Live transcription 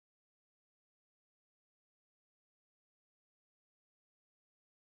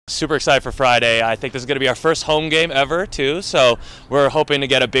super excited for Friday. I think this is going to be our first home game ever, too. So we're hoping to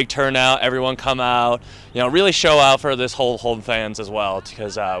get a big turnout, everyone come out, really show out for this whole home fans as well,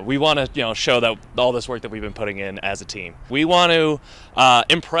 because we want to, show that all this work that we've been putting in as a team. We want to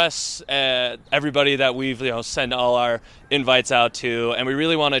impress everybody that we've, sent all our invites out to, and we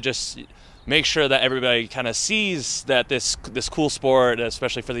really want to just make sure that everybody kind of sees that this cool sport,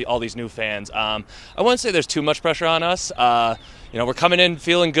 especially for all these new fans. I wouldn't say there's too much pressure on us. We're coming in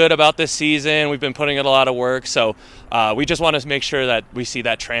feeling good about this season. We've been putting in a lot of work, so we just want to make sure that we see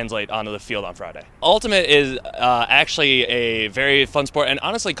that translate onto the field on Friday. Ultimate is actually a very fun sport, and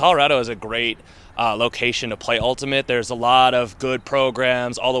honestly, Colorado is a great location to play Ultimate. There's a lot of good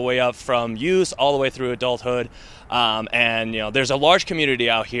programs all the way up from youth all the way through adulthood, and there's a large community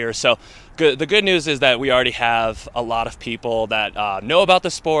out here. So the good news is that we already have a lot of people that know about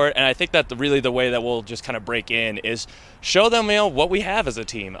the sport, and I think that really the way that we'll just kind of break in is show them what we have as a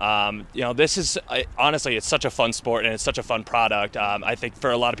team. This is honestly, it's such a fun sport and it's such a fun product. I think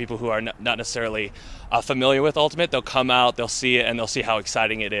for a lot of people who are not necessarily familiar with Ultimate, they'll come out, they'll see it, and they'll see how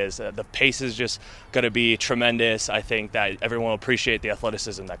exciting it is. The pace is just going to be tremendous. I think that everyone will appreciate the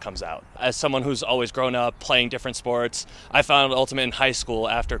athleticism that comes out. As someone who's always grown up playing different sports, I found Ultimate in high school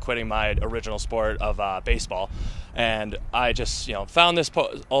after quitting my original sport of baseball. And I just, found this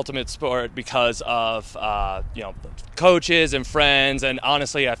Ultimate sport because of, coaches and friends. And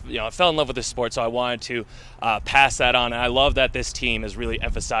honestly, I fell in love with this sport, so I wanted to pass that on. And I love that this team is really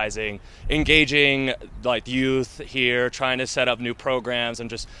emphasizing engaging like youth here, trying to set up new programs and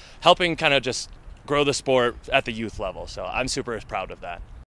just helping kind of just grow the sport at the youth level. So I'm super proud of that.